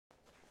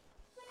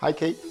Hi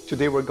Kate,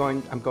 today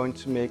I'm going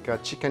to make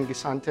chicken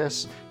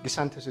guisantes.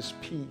 Guisantes is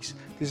peas.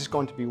 This is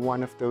going to be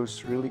one of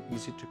those really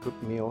easy to cook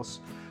meals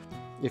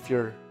if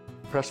you're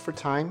pressed for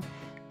time,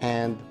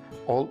 and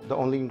the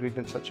only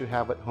ingredients that you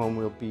have at home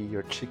will be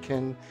your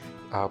chicken,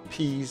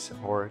 peas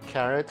or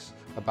carrots,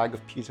 a bag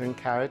of peas and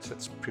carrots.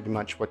 That's pretty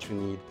much what you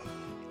need.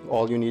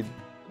 All you need,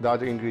 the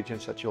other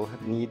ingredients that you'll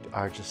need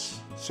are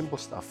just simple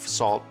stuff,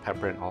 salt,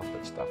 pepper, and all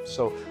that stuff.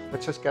 So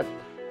let's just get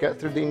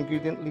through the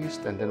ingredient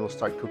list, and then we'll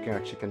start cooking our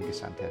chicken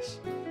guisantes.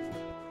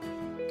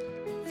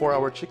 For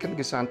our chicken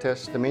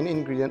guisantes, the main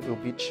ingredient will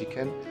be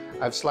chicken.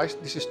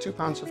 This is 2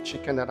 pounds of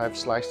chicken that I've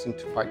sliced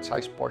into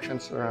bite-sized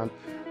portions around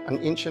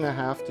 1.5 inches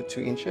to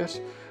 2 inches.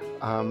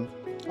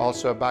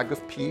 Also a bag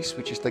of peas,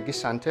 which is the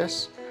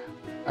guisantes,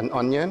 an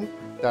onion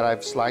that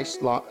I've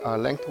sliced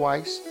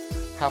lengthwise,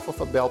 half of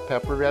a bell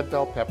pepper, red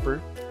bell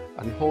pepper,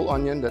 a whole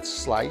onion that's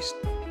sliced,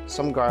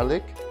 some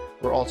garlic.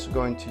 We're also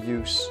going to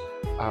use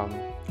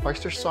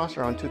oyster sauce,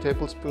 around 2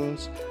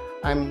 tablespoons.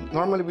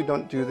 Normally we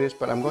don't do this,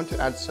 but I'm going to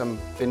add some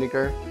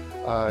vinegar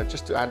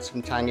just to add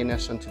some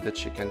tanginess into the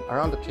chicken,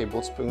 around a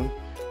tablespoon.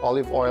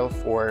 Olive oil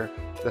for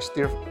the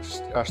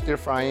stir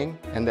frying,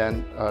 and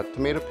then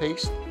tomato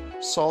paste,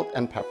 salt,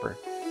 and pepper.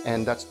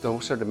 And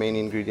those are the main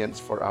ingredients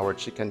for our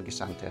chicken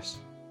guisantes.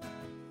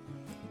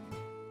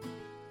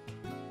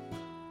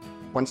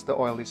 Once the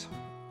oil is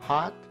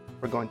hot,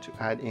 we're going to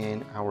add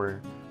in our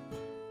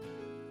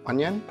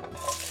onion.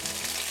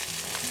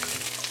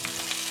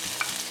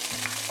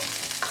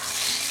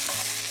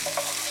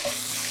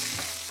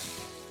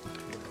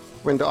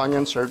 When the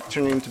onions are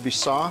turning to be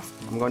soft,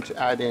 I'm going to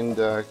add in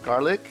the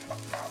garlic.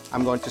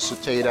 I'm going to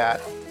saute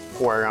that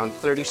for around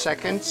 30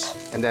 seconds,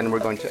 and then we're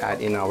going to add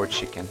in our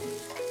chicken.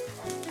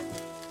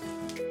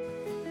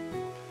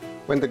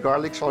 When the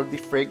garlic's already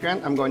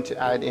fragrant, I'm going to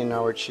add in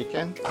our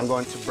chicken. I'm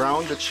going to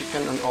brown the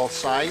chicken on all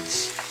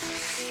sides.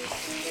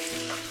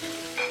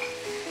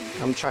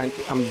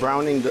 I'm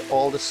browning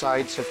all the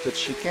sides of the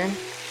chicken.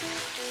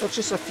 So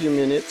just a few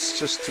minutes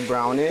just to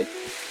brown it.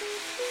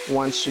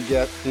 Once you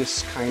get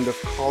this kind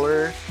of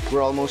color,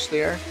 we're almost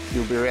there.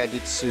 You'll be ready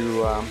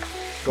to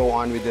go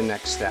on with the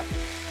next step.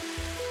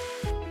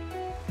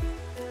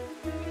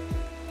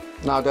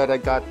 Now that I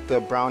got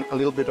a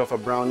little bit of a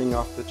browning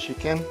of the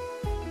chicken,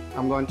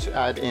 I'm going to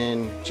add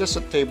in just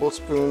a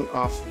tablespoon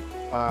of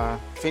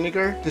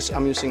vinegar.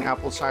 I'm using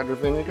apple cider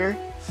vinegar.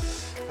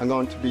 I'm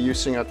going to be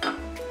using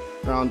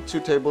around 2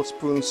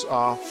 tablespoons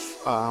of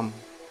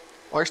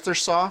oyster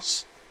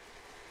sauce.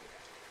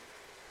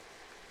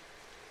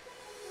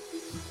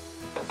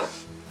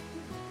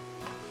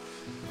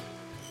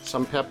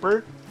 Some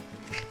pepper,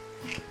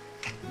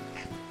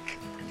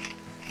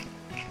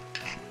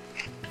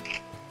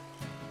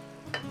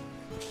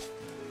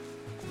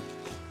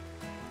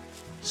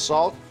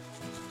 salt,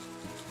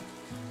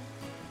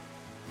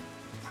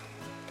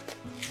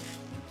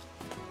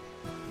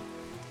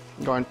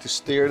 I'm going to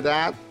stir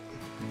that,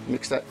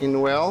 mix that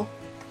in well,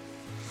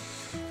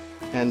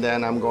 and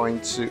then I'm going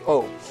to,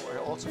 I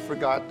also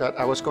forgot that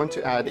I was going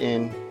to add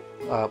in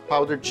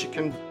powdered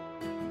chicken.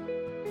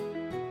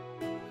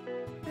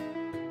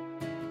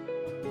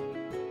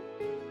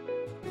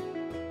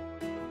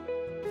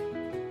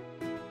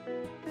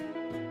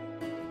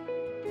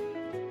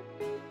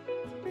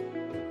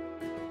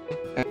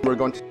 And we're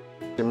going to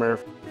simmer.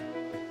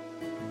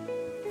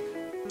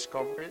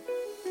 Cover it.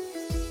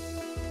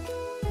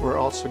 We're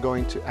also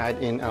going to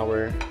add in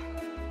our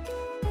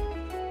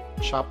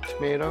chopped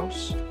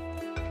tomatoes.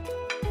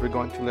 We're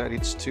going to let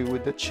it stew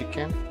with the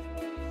chicken.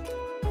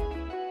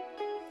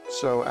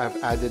 So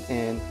I've added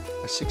in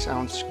a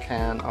 6-ounce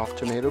can of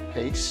tomato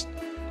paste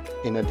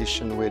in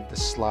addition with the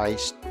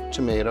sliced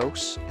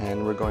tomatoes,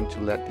 and we're going to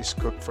let this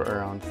cook for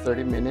around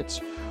 30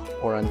 minutes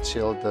or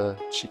until the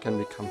chicken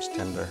becomes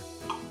tender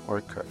or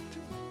cooked.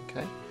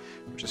 Okay,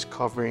 we're just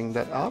covering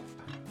that up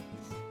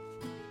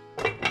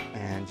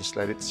and just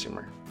let it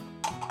simmer.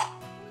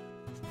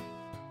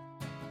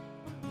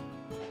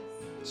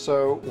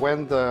 So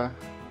when the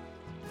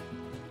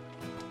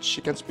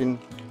chicken's been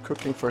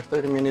cooking for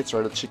 30 minutes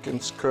or the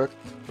chicken's cooked,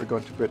 we're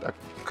going to put a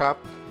cup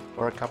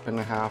or a cup and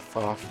a half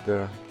of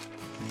the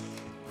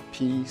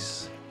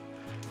peas.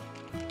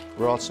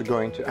 We're also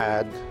going to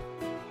add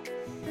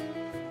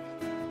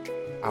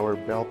our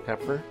bell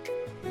pepper,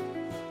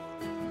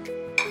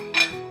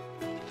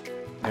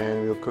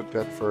 and we'll cook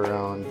that for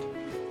around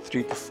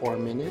 3 to 4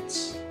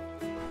 minutes.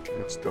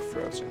 It's still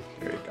frozen.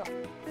 There you go.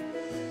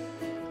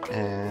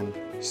 And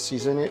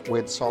season it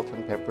with salt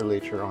and pepper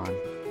later on.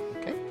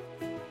 Okay.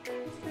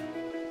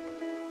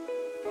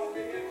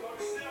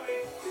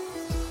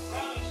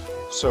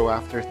 So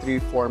after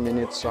 3-4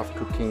 minutes of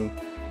cooking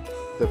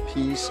the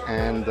peas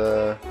and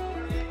the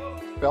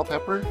bell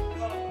pepper,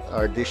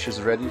 our dish is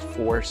ready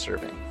for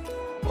serving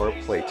or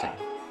plating.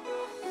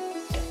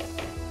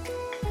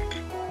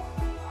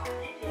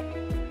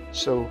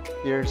 So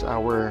here's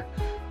our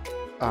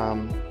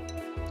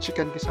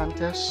chicken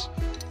guisantes.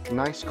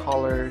 Nice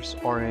colors,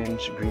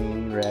 orange,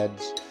 green,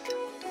 reds.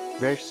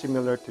 Very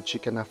similar to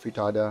chicken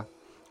afritada.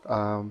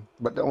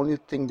 But the only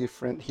thing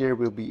different here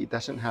will be it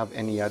doesn't have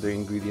any other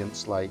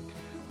ingredients like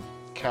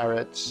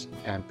carrots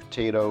and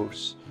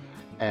potatoes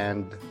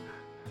and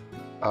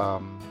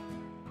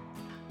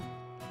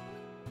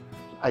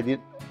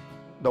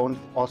the only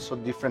also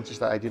difference is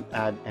that I didn't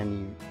add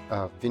any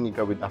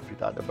vinegar with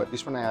afritada, but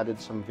this one I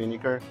added some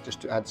vinegar just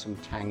to add some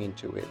tang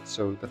into it.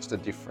 So that's the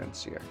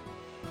difference here.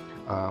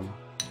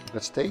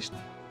 Let's taste.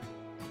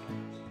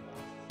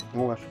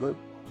 Oh, that's good.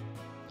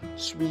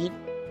 Sweet,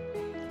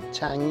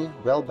 tangy,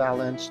 well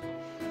balanced.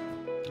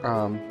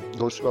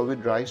 Goes well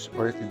with rice,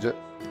 or if you just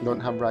don't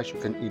have rice, you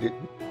can eat it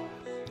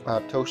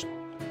toast,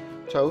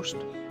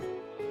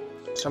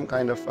 some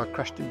kind of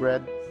crusty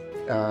bread.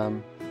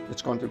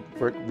 It's going to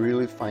work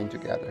really fine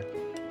together.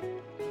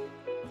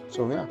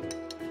 So yeah,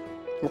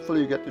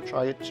 hopefully you get to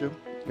try it too.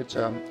 It's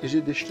an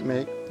easy dish to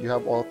make. You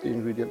have all of the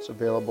ingredients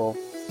available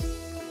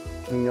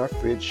in your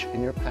fridge,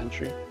 in your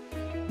pantry.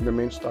 The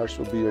main stars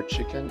will be your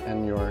chicken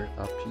and your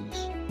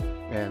peas.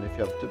 And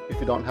if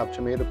you don't have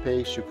tomato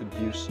paste, you could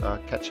use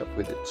ketchup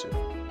with it too.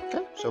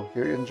 Okay, so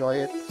here you enjoy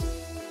it.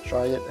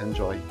 Try it,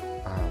 enjoy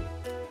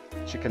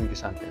chicken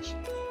guisantes.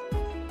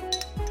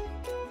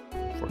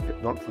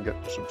 Don't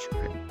forget to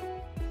subscribe.